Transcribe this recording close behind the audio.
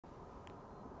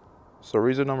So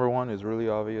reason number one is really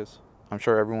obvious. I'm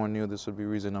sure everyone knew this would be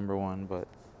reason number one, but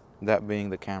that being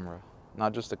the camera.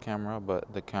 Not just the camera,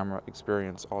 but the camera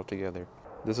experience altogether.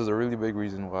 This is a really big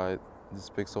reason why this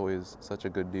Pixel is such a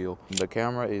good deal. The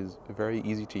camera is very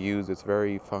easy to use. It's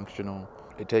very functional.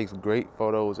 It takes great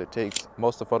photos.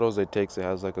 Most of the photos it takes, it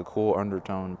has like a cool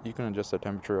undertone. You can adjust the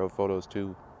temperature of photos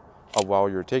too, while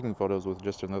you're taking photos with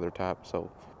just another tap. So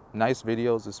nice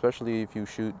videos, especially if you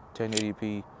shoot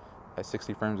 1080p at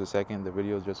 60 frames a second, the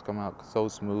videos just come out so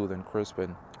smooth and crisp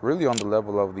and really on the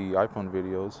level of the iPhone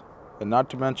videos. And not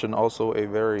to mention also a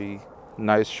very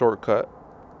nice shortcut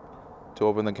to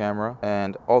open the camera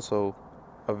and also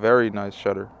a very nice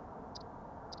shutter.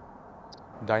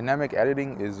 Dynamic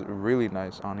editing is really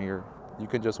nice on here. You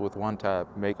can just with one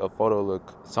tap make a photo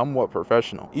look somewhat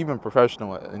professional, even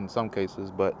professional in some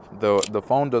cases, but the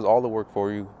phone does all the work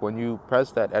for you. When you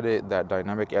press that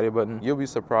dynamic edit button, you'll be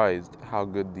surprised how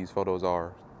good these photos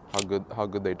are, how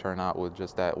good they turn out with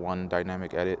just that one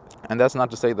dynamic edit. And that's not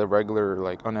to say the regular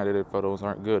like unedited photos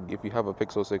aren't good. If you have a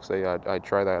Pixel 6a, I'd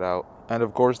try that out. And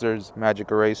of course there's Magic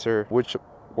Eraser, which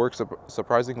works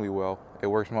surprisingly well. It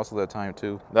works most of the time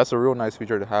too. That's a real nice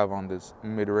feature to have on this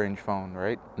mid-range phone,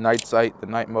 right? Night sight, the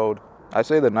night mode. I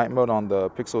say the night mode on the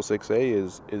Pixel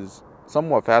 6a is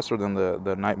somewhat faster than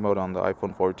the night mode on the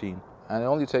iPhone 14. And it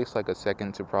only takes like a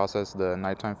second to process the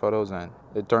nighttime photos and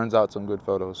it turns out some good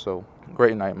photos. So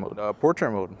great night mode.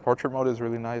 Portrait mode. Portrait mode is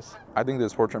really nice. I think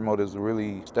this portrait mode is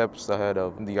really steps ahead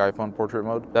of the iPhone portrait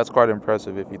mode. That's quite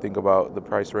impressive if you think about the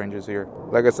price ranges here.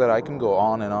 Like I said, I can go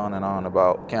on and on and on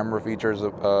about camera features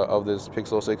of this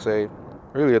Pixel 6a.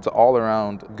 Really, it's all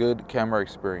around good camera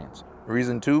experience.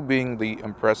 Reason two being the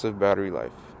impressive battery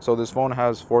life. So this phone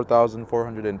has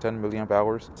 4,410 milliamp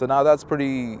hours. So now that's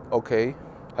pretty okay,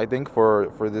 I think,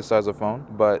 for this size of phone,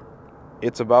 but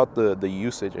it's about the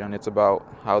usage and it's about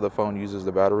how the phone uses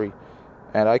the battery.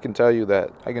 And I can tell you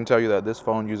that this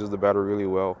phone uses the battery really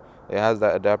well. It has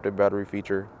that adaptive battery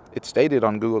feature. It's stated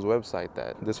on Google's website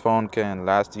that this phone can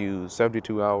last you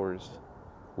 72 hours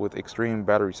with extreme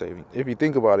battery saving. If you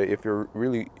think about it, if you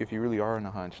really are in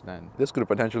a hunch, then this could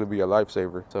potentially be a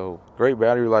lifesaver. So great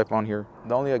battery life on here.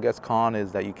 The only, I guess, con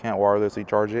is that you can't wirelessly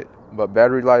charge it, but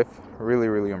battery life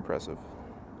really impressive.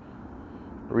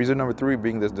 Reason number three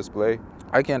being this display.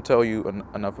 I can't tell you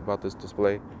enough about this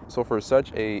display. So for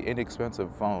such a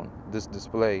inexpensive phone, this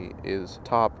display is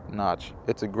top notch.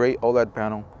 It's a great OLED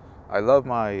panel. I love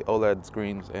my OLED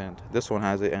screens and this one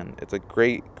has it, and it's a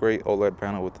great OLED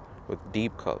panel with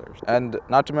deep colors. And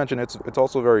not to mention it's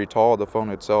also very tall, the phone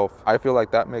itself. I feel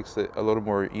like that makes it a little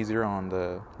more easier on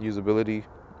the usability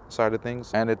side of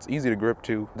things, and it's easy to grip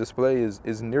too. Display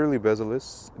is nearly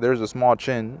bezel-less. There's a small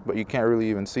chin, but you can't really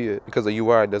even see it because the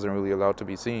UI doesn't really allow it to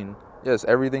be seen. Yes,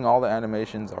 everything, all the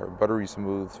animations are buttery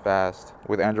smooth, fast.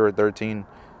 With Android 13,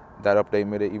 that update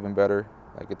made it even better.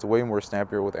 Like, it's way more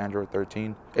snappier with Android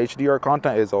 13. HDR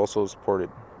content is also supported.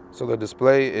 So the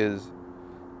display is,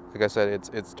 like I said,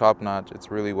 it's top notch. It's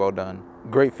really well done.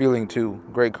 Great feeling too,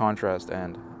 great contrast,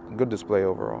 and good display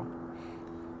overall.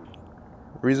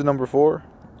 Reason number four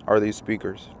are these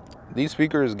speakers. These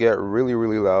speakers get really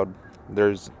loud.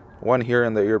 There's one here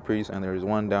in the earpiece and there's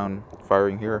one down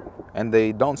firing here, and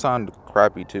they don't sound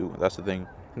crappy too. That's the thing.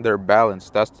 They're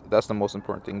balanced. That's the most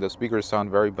important thing. The speakers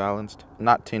sound very balanced,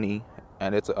 not tinny,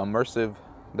 and it's immersive.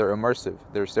 They're immersive.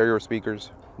 They're stereo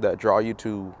speakers that draw you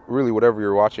to really whatever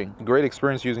you're watching. Great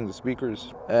experience using the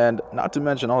speakers, and not to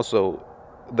mention also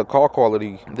the call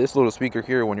quality. This little speaker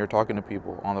here, when you're talking to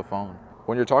people on the phone,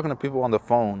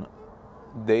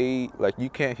 you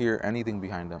can't hear anything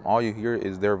behind them. All you hear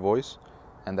is their voice,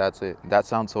 and that's it. That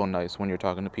sounds so nice when you're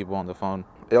talking to people on the phone.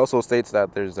 It also states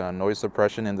that there's noise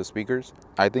suppression in the speakers.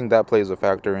 I think that plays a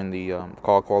factor in the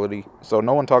call quality. So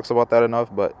no one talks about that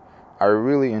enough, but I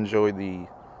really enjoyed the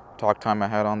talk time I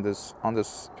had on this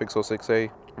Pixel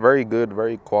 6a. Very good,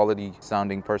 very quality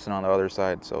sounding person on the other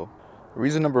side. So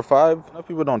reason number five, a lot of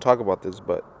people don't talk about this,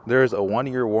 but there's a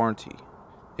 1-year warranty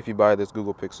if you buy this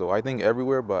Google Pixel. I think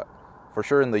everywhere, but for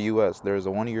sure in the US, there's a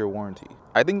 1-year warranty.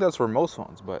 I think that's for most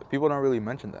phones, but people don't really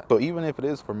mention that. So even if it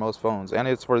is for most phones, and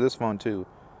it's for this phone too,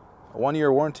 a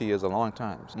 1-year warranty is a long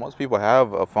time. So most people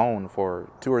have a phone for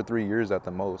 2 or 3 years at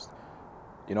the most.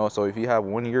 You know, so if you have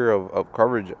 1 year of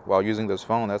coverage while using this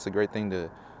phone, that's a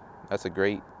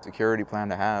great security plan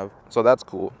to have. So that's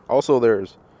cool. Also,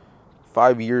 there's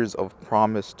 5 years of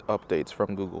promised updates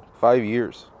from Google. 5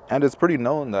 years. And it's pretty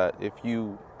known that if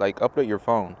you update your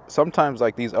phone, sometimes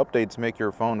these updates make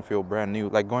your phone feel brand new,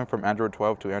 like going from Android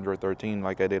 12 to Android 13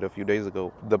 like I did a few days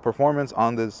ago. The performance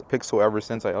on this Pixel ever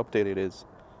since I updated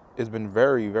it's been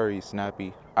very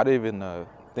snappy. I didn't even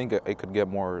think it could get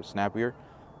more snappier,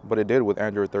 but it did with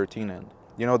Android 13. And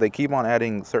you know, they keep on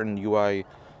adding certain UI,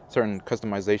 certain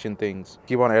customization things,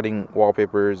 keep on adding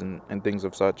wallpapers and things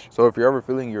of such. So if you're ever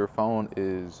feeling your phone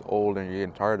is old and you're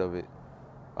getting tired of it,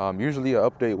 usually an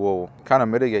update will kind of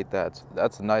mitigate that.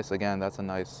 That's nice. Again, that's a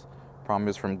nice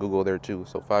promise from Google there too.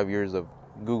 So 5 years of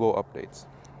Google updates.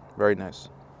 Very nice.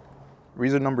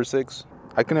 Reason number 6,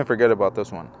 I couldn't forget about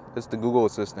this one. It's the Google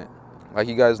Assistant. Like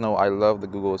you guys know, I love the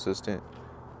Google Assistant.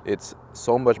 It's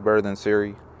so much better than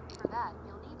Siri. For that,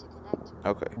 you'll need to connect.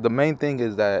 Okay. The main thing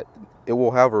is that it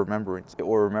will have a remembrance. It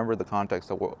will remember the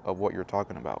context of what you're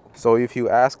talking about. So if you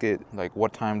ask it, like,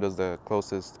 what time does the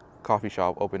closest coffee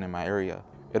shop open in my area?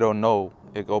 It'll know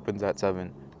it opens at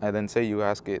 7. And then say you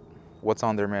ask it, what's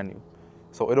on their menu?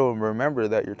 So it'll remember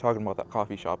that you're talking about that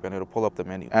coffee shop and it'll pull up the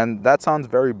menu. And that sounds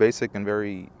very basic and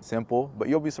very simple, but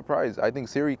you'll be surprised. I think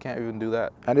Siri can't even do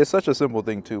that. And it's such a simple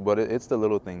thing too, but it's the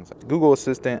little things. Google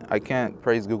Assistant, I can't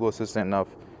praise Google Assistant enough.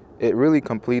 It really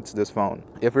completes this phone.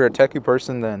 If you're a techie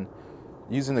person, then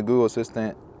using the Google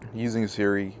Assistant, using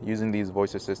Siri, using these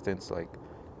voice assistants, like,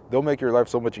 they'll make your life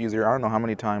so much easier. I don't know how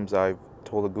many times I've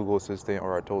told a Google Assistant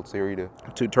or I told Siri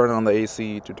to turn on the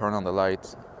AC, to turn on the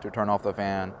lights, to turn off the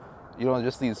fan. You know,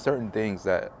 just these certain things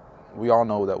that we all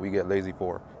know that we get lazy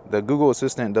for. The Google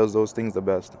Assistant does those things the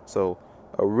best. So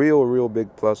a real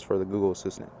big plus for the Google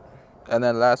Assistant. And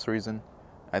then last reason,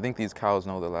 I think these cows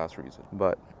know the last reason,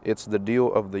 but it's the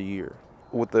deal of the year.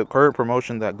 With the current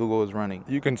promotion that Google is running,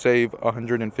 you can save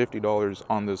 $150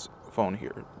 on this phone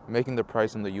here, making the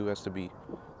price in the US to be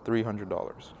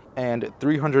 $300. And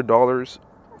 $300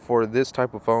 for this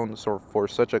type of phone, so for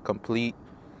such a complete,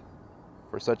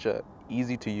 for such a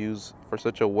easy to use, for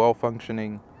such a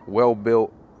well-functioning,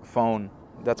 well-built phone,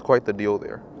 that's quite the deal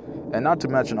there. And not to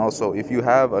mention also, if you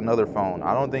have another phone,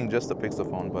 I don't think just the Pixel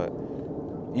phone, but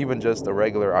even just a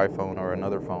regular iPhone or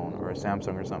another phone or a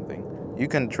Samsung or something, you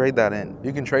can trade that in.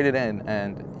 You can trade it in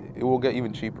and it will get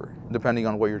even cheaper depending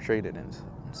on what you're traded in.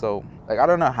 So, like, I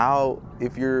don't know how,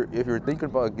 if you're thinking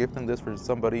about gifting this for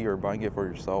somebody or buying it for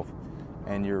yourself,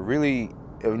 and you're really,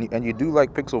 and you do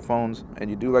like Pixel phones and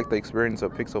you do like the experience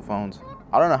of Pixel phones,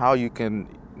 I don't know how you can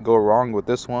go wrong with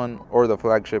this one or the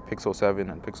flagship Pixel 7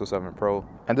 and Pixel 7 Pro.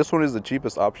 And this one is the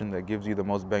cheapest option that gives you the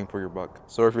most bang for your buck.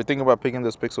 So if you're thinking about picking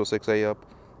this Pixel 6a up,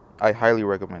 I highly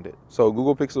recommend it. So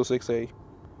Google Pixel 6a,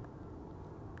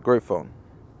 great phone.